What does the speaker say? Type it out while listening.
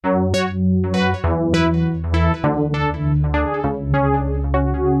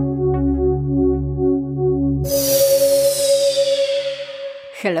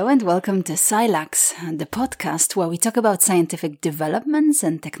and welcome to SciLux, the podcast where we talk about scientific developments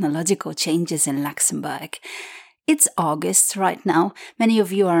and technological changes in Luxembourg. It's August right now. Many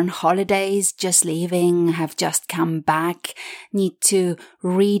of you are on holidays, just leaving, have just come back, need to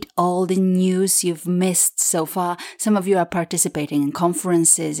read all the news you've missed so far. Some of you are participating in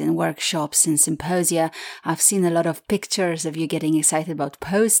conferences, in workshops, in symposia. I've seen a lot of pictures of you getting excited about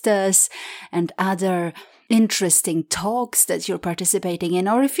posters and other interesting talks that you're participating in,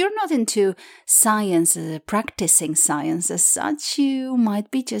 or if you're not into science, practicing science as such, you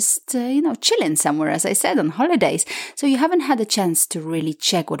might be just, chilling somewhere, as I said, on holidays. So you haven't had a chance to really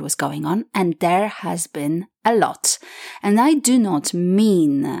check what was going on, and there has been a lot. And I do not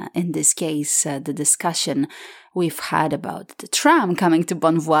mean, in this case, the discussion we've had about the tram coming to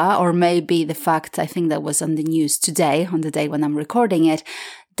Bonnevoie, or maybe the fact, I think that was on the news today, on the day when I'm recording it,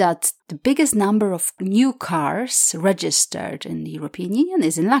 that the biggest number of new cars registered in the European Union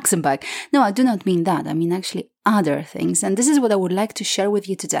is in Luxembourg. No, I do not mean that. I mean actually other things. And this is what I would like to share with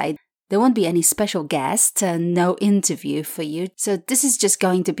you today. There won't be any special guest, no interview for you. So this is just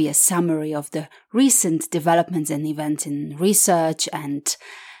going to be a summary of the recent developments and events in research and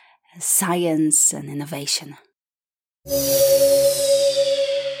science and innovation.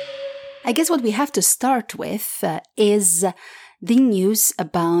 I guess what we have to start with is the news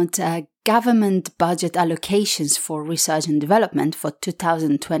about government budget allocations for research and development for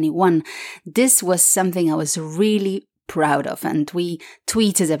 2021. This was something I was really proud of, and we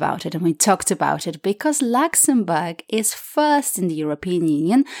tweeted about it and we talked about it because Luxembourg is first in the European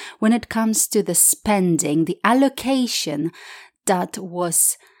Union when it comes to the spending, the allocation that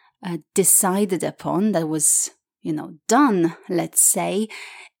was decided upon, that was, done, let's say,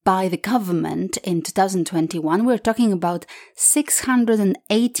 by the government in 2021. We're talking about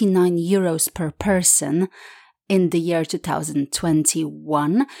 689 euros per person in the year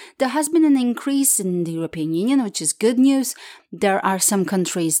 2021. There has been an increase in the European Union, which is good news. There are some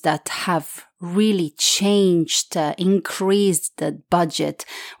countries that have really changed, increased the budget.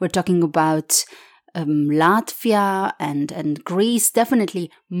 We're talking about Latvia and Greece,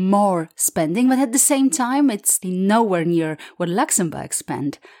 definitely more spending, but at the same time, it's nowhere near what Luxembourg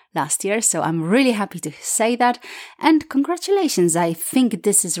spent last year. So I'm really happy to say that. And congratulations. I think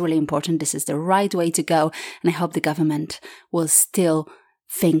this is really important. This is the right way to go. And I hope the government will still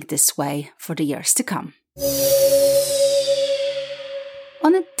think this way for the years to come.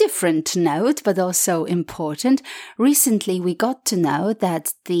 On a different note, but also important, recently we got to know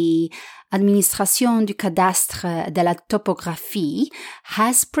that the Administration du Cadastre de la Topographie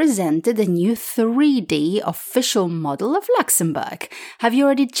has presented a new 3D official model of Luxembourg. Have you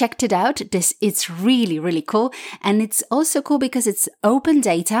already checked it out? It's really, really cool. And it's also cool because it's open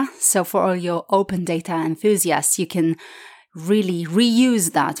data. So for all your open data enthusiasts, you can really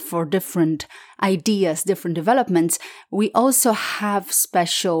reuse that for different ideas, different developments. We also have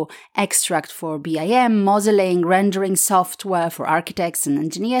special extract for BIM, modeling, rendering software for architects and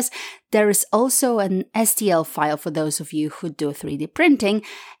engineers. There is also an STL file for those of you who do 3D printing,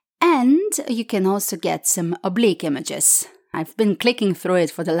 and you can also get some oblique images. I've been clicking through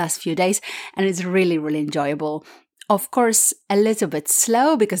it for the last few days, and it's really, really enjoyable. Of course, a little bit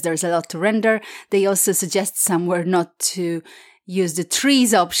slow because there's a lot to render. They also suggest somewhere not to use the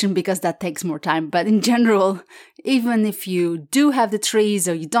trees option because that takes more time. But in general, even if you do have the trees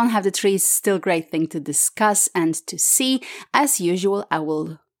or you don't have the trees, still great thing to discuss and to see. As usual, I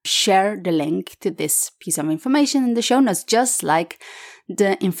will share the link to this piece of information in the show notes, just like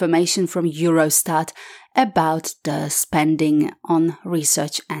the information from Eurostat about the spending on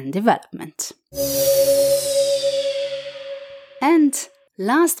research and development. And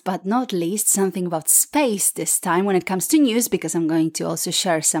last but not least, something about space this time when it comes to news, because I'm going to also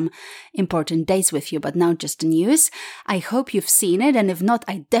share some important dates with you, but now just the news. I hope you've seen it, and if not,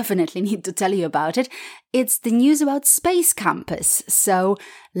 I definitely need to tell you about it. It's the news about Space Campus. So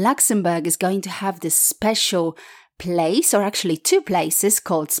Luxembourg is going to have this special place, or actually two places,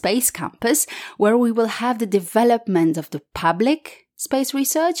 called Space Campus, where we will have the development of the public space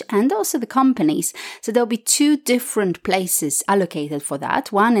research and also the companies. So there'll be two different places allocated for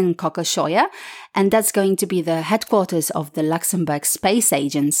that. One in Kokoscheuer, and that's going to be the headquarters of the Luxembourg Space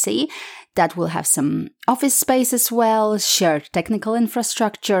Agency. That will have some office space as well, shared technical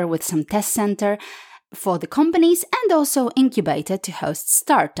infrastructure with some test center. for the companies and also incubator to host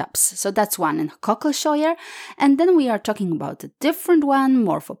startups. So that's one in Kokelscheuer. And then we are talking about a different one,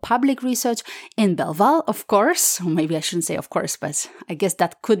 more for public research in Belval, of course. Or maybe I shouldn't say of course, but I guess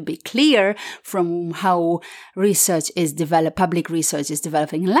that could be clear from how public research is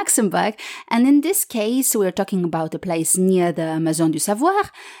developing in Luxembourg. And in this case, we're talking about a place near the Maison du Savoir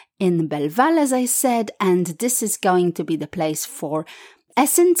in Belval, as I said, and this is going to be the place for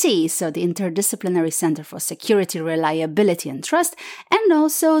S&T, so the Interdisciplinary Center for Security, Reliability and Trust, and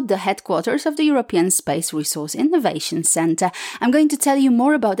also the headquarters of the European Space Resource Innovation Center. I'm going to tell you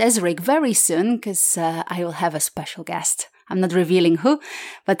more about ESRIC very soon, because I will have a special guest. I'm not revealing who,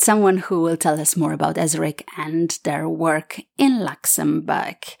 but someone who will tell us more about ESRIC and their work in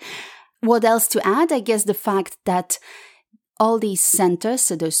Luxembourg. What else to add? I guess the fact that all these centers,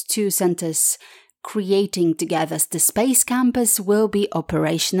 so those two centers creating together the Space Campus, will be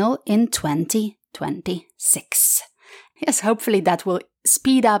operational in 2026. Yes, hopefully that will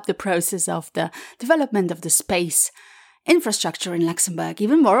speed up the process of the development of the space infrastructure in Luxembourg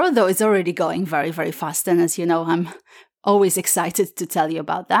even more, although it's already going very, very fast. And as you know, I'm always excited to tell you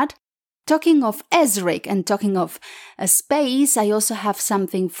about that. Talking of ESRIC and talking of a space, I also have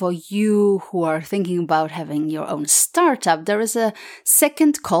something for you who are thinking about having your own startup. There is a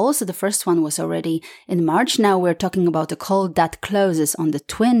second call. So the first one was already in March. Now we're talking about a call that closes on the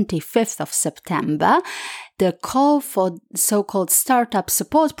 25th of September. The call for so-called Startup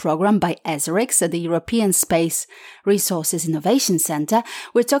Support Program by ESRIC, so the European Space Resources Innovation Center.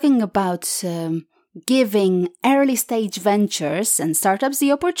 We're talking about giving early-stage ventures and startups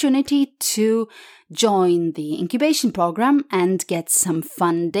the opportunity to join the incubation program and get some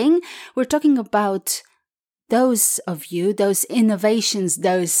funding. We're talking about those innovations,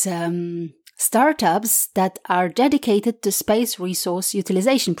 those startups that are dedicated to space resource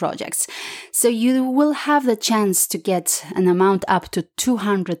utilization projects. So you will have the chance to get an amount up to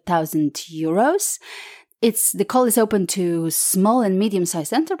 200,000 euros. The call is open to small and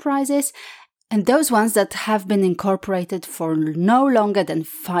medium-sized enterprises, and those ones that have been incorporated for no longer than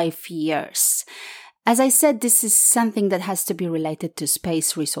 5 years. As I said, this is something that has to be related to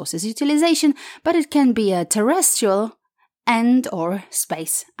space resources utilization, but it can be a terrestrial and or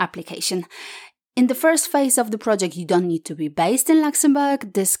space application. In the first phase of the project, you don't need to be based in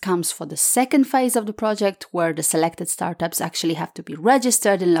Luxembourg. This comes for the second phase of the project, where the selected startups actually have to be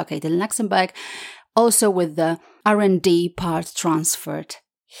registered and located in Luxembourg, also with the R&D part transferred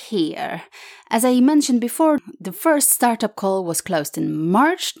here. As I mentioned before, the first startup call was closed in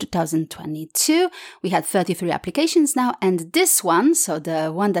March 2022. We had 33 applications now, and this one, so the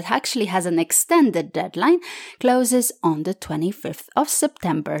one that actually has an extended deadline, closes on the 25th of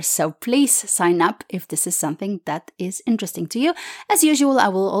September. So please sign up if this is something that is interesting to you. As usual, I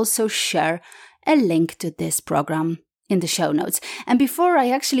will also share a link to this program in the show notes. And before I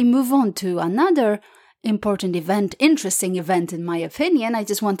actually move on to another important event, interesting event in my opinion, I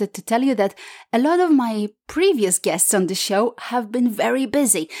just wanted to tell you that a lot of my previous guests on the show have been very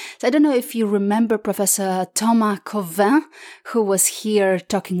busy. So I don't know if you remember Professor Thomas Covin, who was here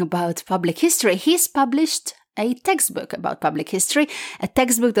talking about public history. He's published a textbook about public history, a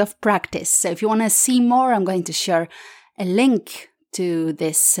textbook of practice. So if you want to see more, I'm going to share a link to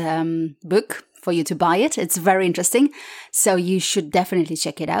this book for you to buy it. It's very interesting, so you should definitely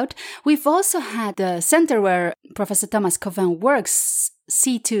check it out. We've also had the center where Professor Thomas Covin works,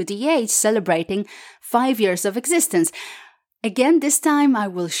 C2DH, celebrating 5 years of existence. Again, this time I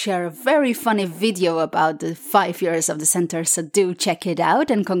will share a very funny video about the 5 years of the center, so do check it out,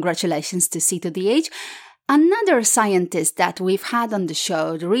 and congratulations to C2DH. Another scientist that we've had on the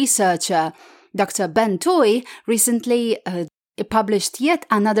show, the researcher Dr. Ben Toy, recently published yet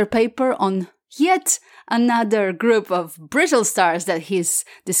another paper on yet another group of brittle stars that he's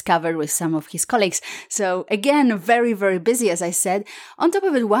discovered with some of his colleagues. So again, very, very busy, as I said. On top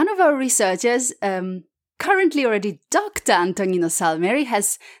of it, one of our researchers, currently already Dr. Antonino Salmeri,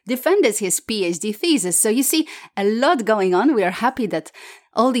 has defended his PhD thesis. So you see, a lot going on. We are happy that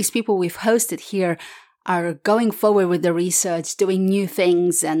all these people we've hosted here are going forward with the research, doing new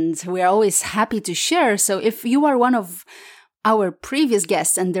things, and we're always happy to share. So if you are one of our previous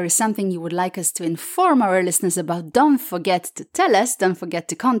guests and there is something you would like us to inform our listeners about, don't forget to tell us, don't forget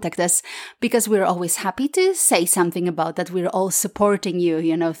to contact us, because we're always happy to say something about that. We're all supporting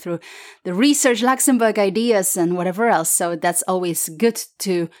you, through the Research Luxembourg ideas and whatever else. So that's always good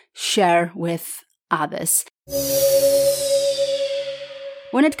to share with others.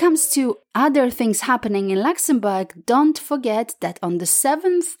 When it comes to other things happening in Luxembourg, don't forget that on the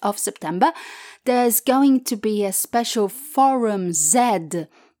 7th of September, there's going to be a special Forum Z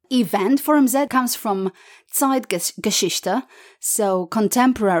event. Forum Z comes from Zeitgeschichte, so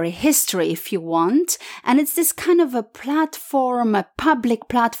contemporary history if you want. And it's this kind of a platform, a public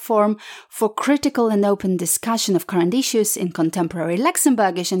platform for critical and open discussion of current issues in contemporary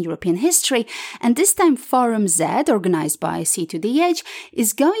Luxembourgish and European history. And this time Forum Z, organized by C2DH,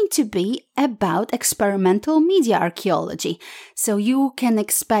 is going to be about experimental media archaeology. So you can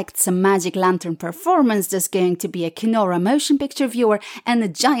expect some Magic Lantern performance. There's going to be a Kinora motion picture viewer and a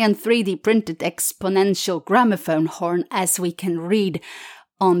giant 3D printed exponential gramophone horn, as we can read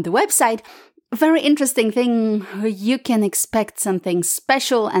on the website. Very interesting thing, you can expect something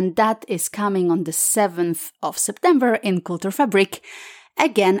special, and that is coming on the 7th of September in Kulturfabrik.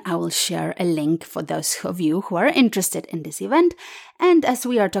 Again, I will share a link for those of you who are interested in this event. And as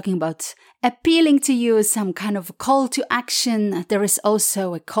we are talking about appealing to you, some kind of call to action, there is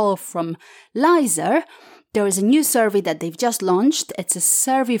also a call from Lizer. There is a new survey that they've just launched. It's a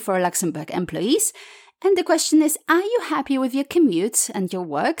survey for Luxembourg employees. And the question is, are you happy with your commute and your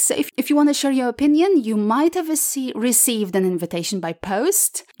work? So if you want to share your opinion, you might have received an invitation by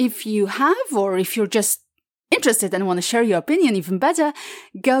post. If you have, or if you're just interested and want to share your opinion, even better,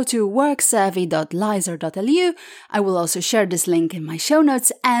 go to worksurvey.lizer.lu. I will also share this link in my show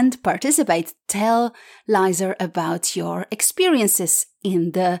notes and participate. Tell Lizer about your experiences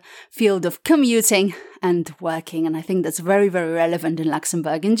in the field of commuting and working. And I think that's very, very relevant in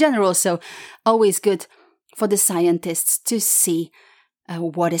Luxembourg in general. So always good for the scientists to see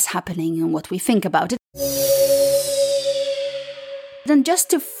what is happening and what we think about it. Then just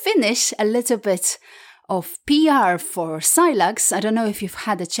to finish a little bit of PR for Silux. I don't know if you've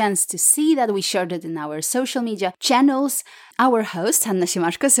had a chance to see that. We shared it in our social media channels. Our host, Hanna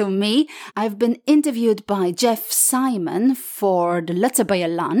Siemaszko, so me, I've been interviewed by Jeff Simon for the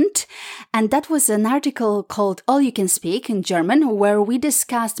Lotzebuyer Land, and that was an article called All You Can Speak in German, where we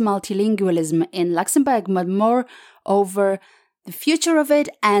discussed multilingualism in Luxembourg, but more over the future of it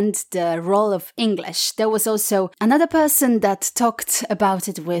and the role of English. There was also another person that talked about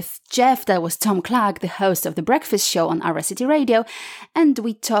it with Jeff. That was Tom Clark, the host of The Breakfast Show on RSCT Radio. And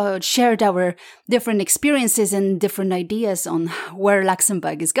we shared our different experiences and different ideas on where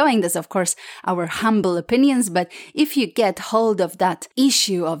Luxembourg is going. That's, of course, our humble opinions. But if you get hold of that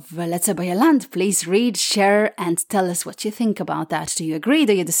issue of Lotzebuyer Land, please read, share, and tell us what you think about that. Do you agree?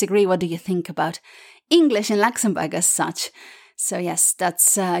 Do you disagree? What do you think about English in Luxembourg as such? So yes,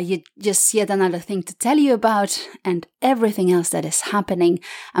 that's just yet another thing to tell you about, and everything else that is happening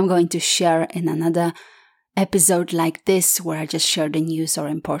I'm going to share in another episode like this, where I just share the news or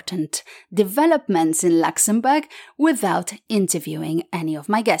important developments in Luxembourg without interviewing any of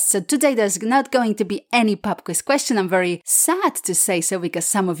my guests. So today there's not going to be any pub quiz question. I'm very sad to say so, because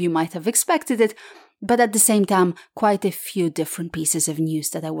some of you might have expected it. But at the same time, quite a few different pieces of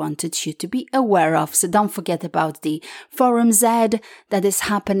news that I wanted you to be aware of. So don't forget about the Forum Z that is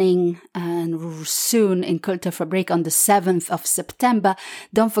happening soon in Kulturfabrik on the 7th of September.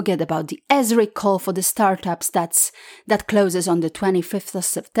 Don't forget about the ESRIC call for the startups that closes on the 25th of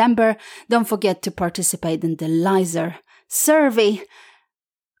September. Don't forget to participate in the Lizer survey.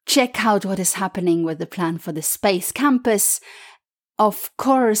 Check out what is happening with the plan for the Space Campus. Of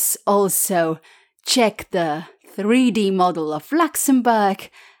course, also check the 3D model of Luxembourg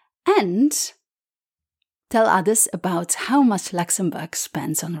and tell others about how much Luxembourg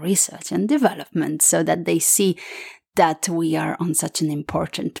spends on research and development, so that they see that we are on such an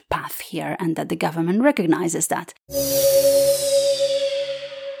important path here and that the government recognizes that.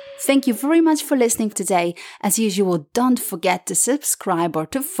 Thank you very much for listening today. As usual, don't forget to subscribe or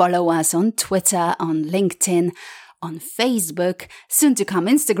to follow us on Twitter, on LinkedIn, on Facebook, soon to come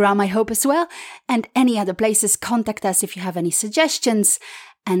Instagram, I hope as well, and any other places. Contact us if you have any suggestions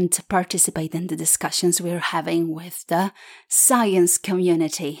and participate in the discussions we're having with the science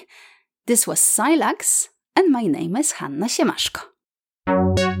community. This was Silux, and my name is Hanna Siemaszko.